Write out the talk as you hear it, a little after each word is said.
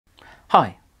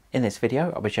Hi, in this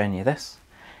video I'll be showing you this.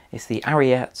 It's the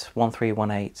Ariete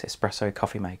AR1318 Espresso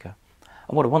coffee maker.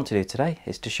 And what I want to do today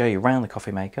is to show you around the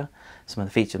coffee maker, some of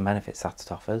the features and benefits that it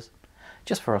offers.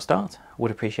 Just before I start, I would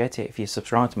appreciate it if you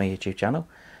subscribe to my YouTube channel.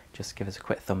 Just give us a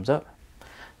quick thumbs up.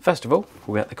 First of all,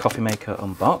 we'll get the coffee maker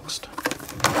unboxed.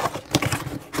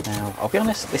 Now, I'll be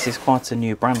honest, this is quite a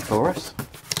new brand for us.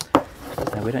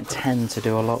 We don't tend to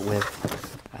do a lot with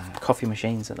coffee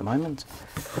machines at the moment,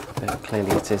 but clearly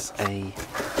it is a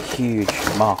huge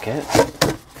market.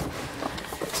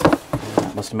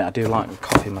 I must admit I do like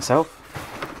coffee myself.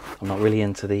 I'm not really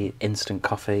into the instant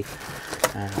coffee.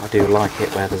 I do like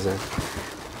it where there's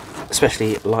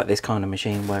especially like this kind of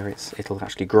machine where it'll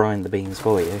actually grind the beans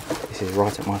for you. This is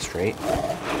right up my street.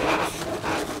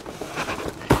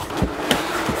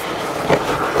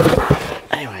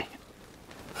 Anyway,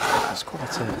 it's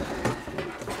quite a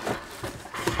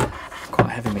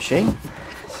heavy machine.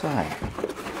 So,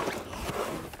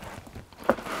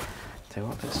 tell you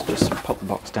what, let's just pop the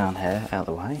box down here out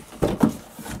of the way.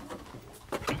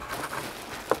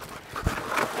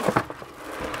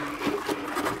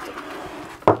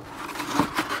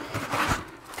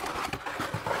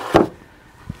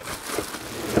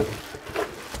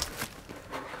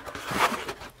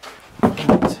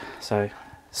 So,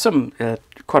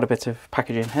 quite a bit of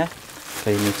packaging here. So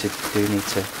you do need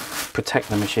to protect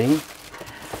the machine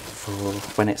for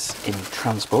when it's in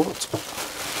transport,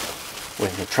 or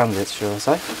in transit, shall I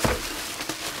say.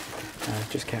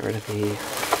 Just get rid of the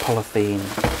polythene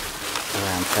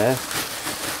around here.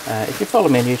 If you follow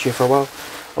me on YouTube for a while,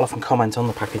 I'll often comment on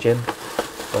the packaging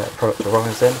where the product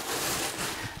arrives in.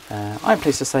 I'm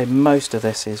pleased to say most of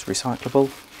this is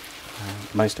recyclable.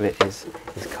 Most of it is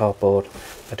cardboard.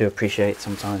 I do appreciate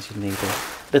sometimes you need a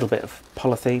little bit of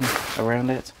polythene around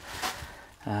it.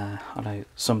 I know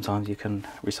sometimes you can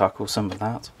recycle some of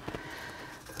that,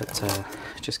 but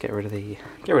just get rid of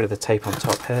the tape on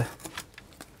top here,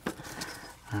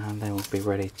 and then we'll be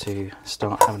ready to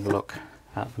start having a look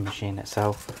at the machine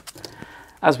itself.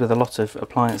 As with a lot of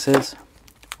appliances,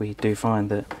 we do find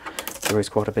that there is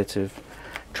quite a bit of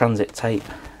transit tape,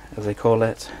 as they call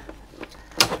it,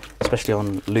 especially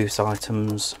on loose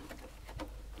items.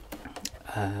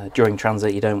 During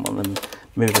transit you don't want them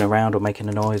moving around or making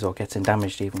a noise or getting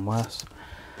damaged even worse.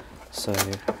 So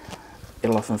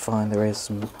you'll often find there is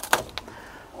some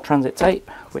transit tape,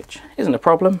 which isn't a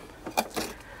problem.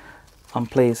 I'm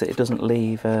pleased that it doesn't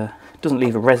leave a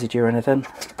residue or anything.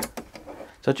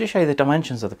 So I'll just show you the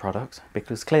dimensions of the product,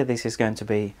 because clearly this is going to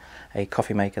be a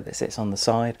coffee maker that sits on the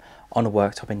side on a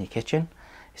worktop in your kitchen.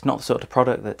 It's not the sort of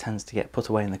product that tends to get put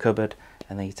away in the cupboard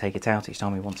and then you take it out each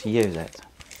time you want to use it.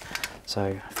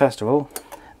 So first of all,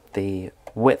 the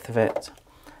width of it,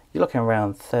 you're looking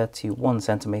around 31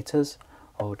 centimeters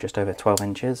or just over 12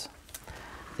 inches.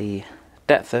 The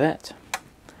depth of it,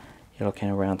 you're looking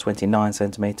around 29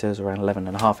 centimeters, around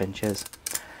 11.5 inches.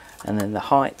 And then the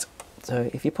height, so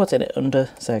if you put it under,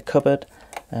 say, a cupboard,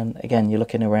 and again you're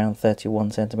looking around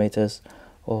 31 centimeters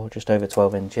or just over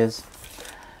 12 inches.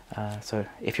 So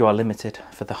if you are limited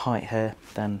for the height here,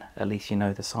 then at least you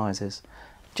know the sizes.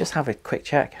 Just have a quick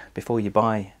check before you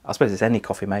buy, I suppose it's any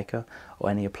coffee maker or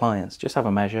any appliance. Just have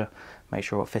a measure, make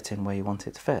sure it'll fit in where you want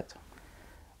it to fit.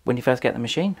 When you first get the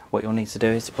machine, what you'll need to do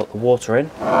is to put the water in.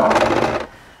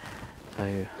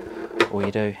 So all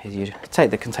you do is you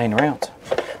take the container out,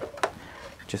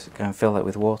 just go and fill it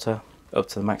with water up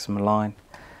to the maximum line,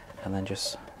 and then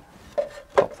just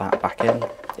pop that back in.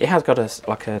 It has got a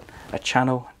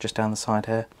channel just down the side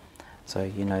here, so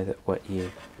you know that what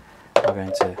you are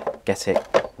going to get it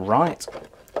right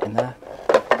in there.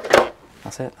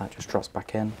 That's it, that just drops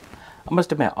back in. I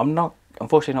must admit, I'm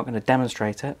unfortunately not going to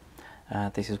demonstrate it.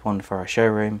 This is one for our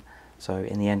showroom, so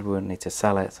in the end we will need to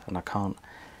sell it, and I can't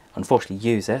unfortunately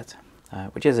use it,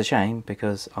 which is a shame,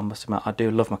 because I must admit I do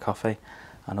love my coffee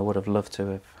and I would have loved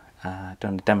to have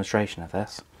done a demonstration of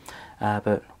this.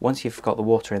 But once you've got the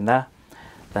water in there,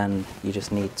 then you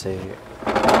just need to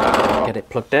get it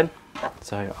plugged in.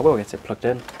 So I will get it plugged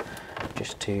in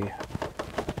just to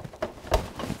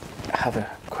have a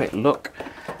quick look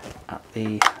at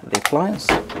the appliance.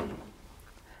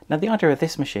 Now the idea of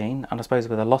this machine, and I suppose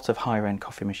with a lot of higher end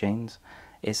coffee machines,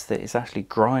 is that it's actually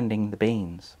grinding the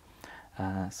beans.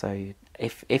 So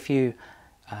if you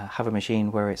have a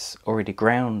machine where it's already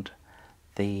ground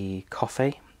the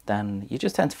coffee, then you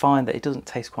just tend to find that it doesn't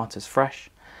taste quite as fresh.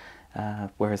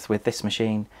 Whereas with this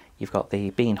machine, you've got the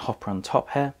bean hopper on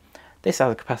top here. This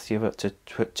has a capacity of up to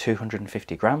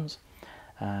 250 grams.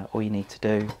 All you need to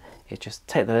do is just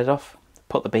take the lid off,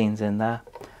 put the beans in there,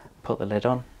 put the lid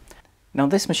on. Now on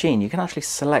this machine you can actually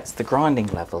select the grinding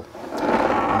level,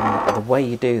 the the way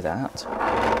you do that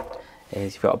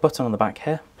is you've got a button on the back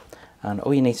here, and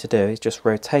all you need to do is just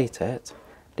rotate it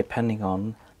depending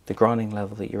on the grinding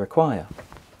level that you require.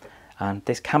 And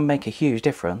this can make a huge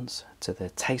difference to the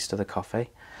taste of the coffee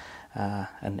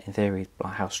and in theory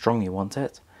how strong you want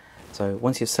it. So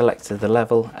once you've selected the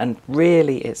level, and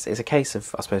really it's a case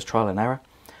of, I suppose, trial and error,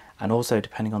 and also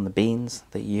depending on the beans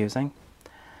that you're using.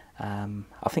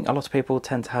 I think a lot of people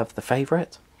tend to have the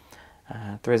favourite.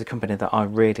 There is a company that I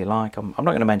really like. I'm not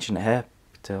going to mention it here,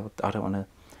 I don't want to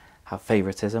have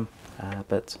favouritism,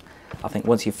 but I think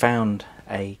once you've found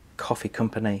a coffee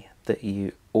company that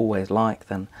you always like,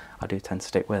 then I do tend to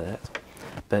stick with it.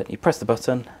 But you press the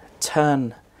button,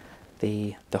 turn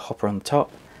the hopper on the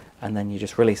top, and then you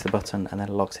just release the button and then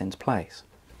it locks into place.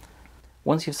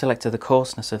 Once you've selected the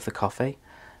coarseness of the coffee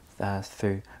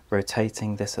through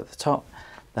rotating this at the top,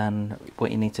 then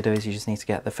what you need to do is you just need to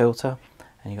get the filter,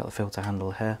 and you've got the filter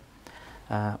handle here.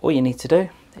 All you need to do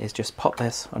is just pop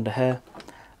this under here,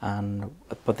 and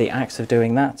by the acts of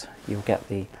doing that you'll get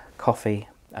the coffee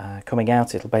coming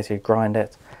out. It'll basically grind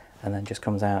it and then just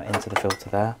comes out into the filter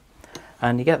there,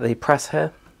 and you get the press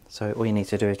here. So all you need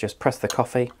to do is just press the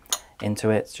coffee into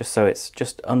it, just so it's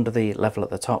just under the level at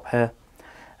the top here.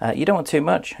 You don't want too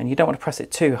much, and you don't want to press it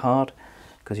too hard,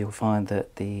 because you'll find that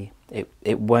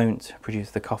it won't produce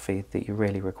the coffee that you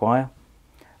really require.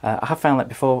 I have found that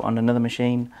before on another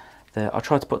machine, that I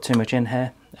tried to put too much in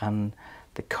here and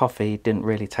the coffee didn't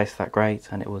really taste that great,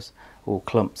 and it was all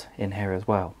clumped in here as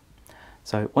well.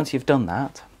 So once you've done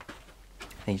that,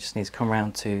 you just need to come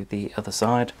around to the other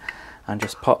side and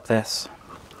just pop this.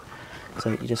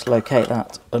 So you just locate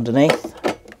that underneath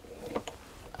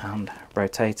and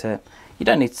rotate it. You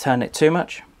don't need to turn it too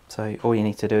much, so all you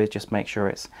need to do is just make sure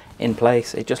it's in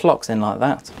place. It just locks in like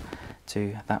that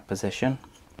to that position.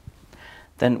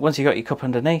 Then once you've got your cup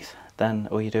underneath, then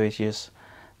all you do is you just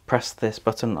press this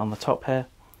button on the top here,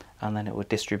 and then it will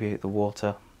distribute the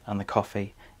water and the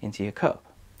coffee into your cup.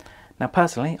 Now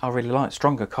personally, I really like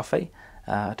stronger coffee.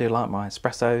 I do like my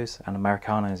espressos and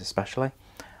Americanos especially.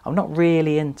 I'm not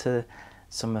really into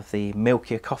some of the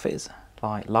milkier coffees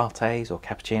like lattes or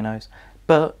cappuccinos,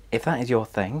 but if that is your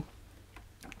thing,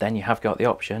 then you have got the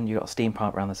option. You've got a steam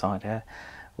pipe around the side here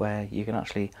where you can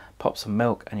actually pop some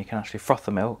milk and you can actually froth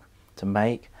the milk to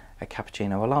make a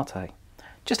cappuccino or latte.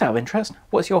 Just out of interest,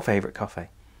 what's your favourite coffee?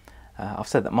 I've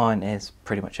said that mine is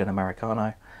pretty much an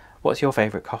Americano. What's your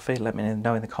favourite coffee? Let me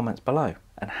know in the comments below,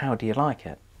 and how do you like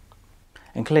it?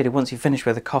 And clearly once you've finished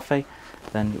with the coffee,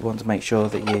 then you want to make sure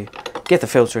that you give the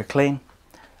filter a clean.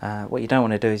 What you don't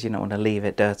want to do is you don't want to leave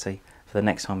it dirty for the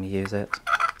next time you use it.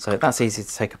 So that's easy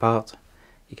to take apart.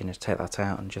 You can just take that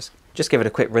out and just give it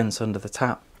a quick rinse under the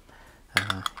tap.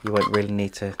 You won't really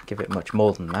need to give it much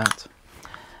more than that.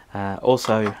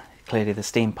 Also, clearly the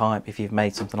steam pipe, if you've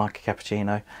made something like a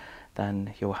cappuccino,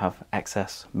 then you'll have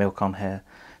excess milk on here.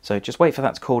 So just wait for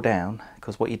that to cool down,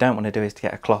 because what you don't want to do is to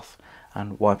get a cloth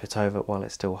and wipe it over while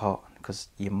it's still hot, because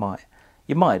you might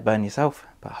burn yourself,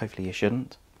 but hopefully you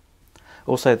shouldn't.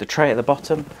 Also the tray at the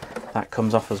bottom, that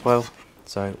comes off as well.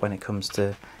 So when it comes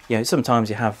to, sometimes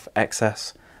you have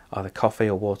excess either coffee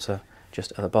or water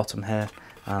just at the bottom here,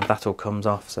 and that all comes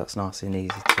off, so it's nice and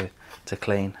easy to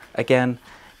clean. Again,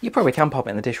 you probably can pop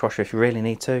it in the dishwasher if you really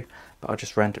need to, but I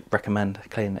just recommend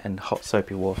cleaning it in hot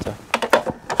soapy water.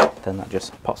 Then that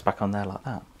just pops back on there like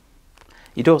that.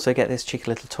 You'd also get this cheeky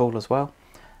little tool as well.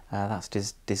 That's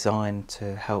designed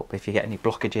to help if you get any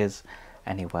blockages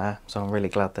anywhere, so I'm really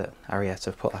glad that Ariete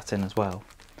have put that in as well.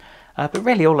 But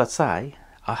really all I'd say,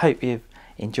 I hope you've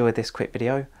enjoyed this quick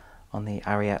video on the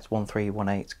Ariete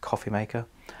AR1318 coffee maker.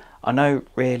 I know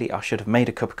really I should have made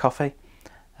a cup of coffee.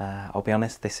 I'll be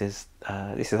honest, this is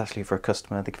actually for a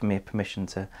customer. They gave me permission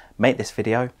to make this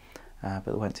video, but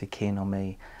they weren't too keen on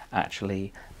me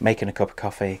actually making a cup of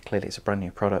coffee. Clearly it's a brand new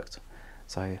product,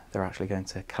 so they're actually going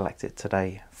to collect it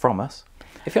today from us.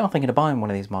 If you are thinking of buying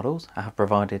one of these models, I have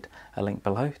provided a link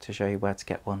below to show you where to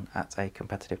get one at a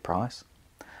competitive price.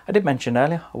 I did mention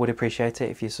earlier, I would appreciate it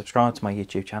if you subscribe to my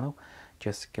YouTube channel.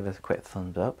 Just give us a quick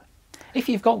thumbs up. If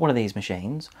you've got one of these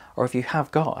machines, or if you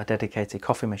have got a dedicated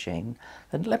coffee machine,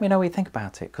 then let me know what you think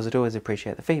about it, because I'd always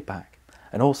appreciate the feedback,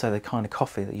 and also the kind of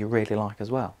coffee that you really like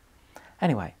as well.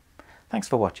 Anyway, thanks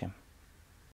for watching.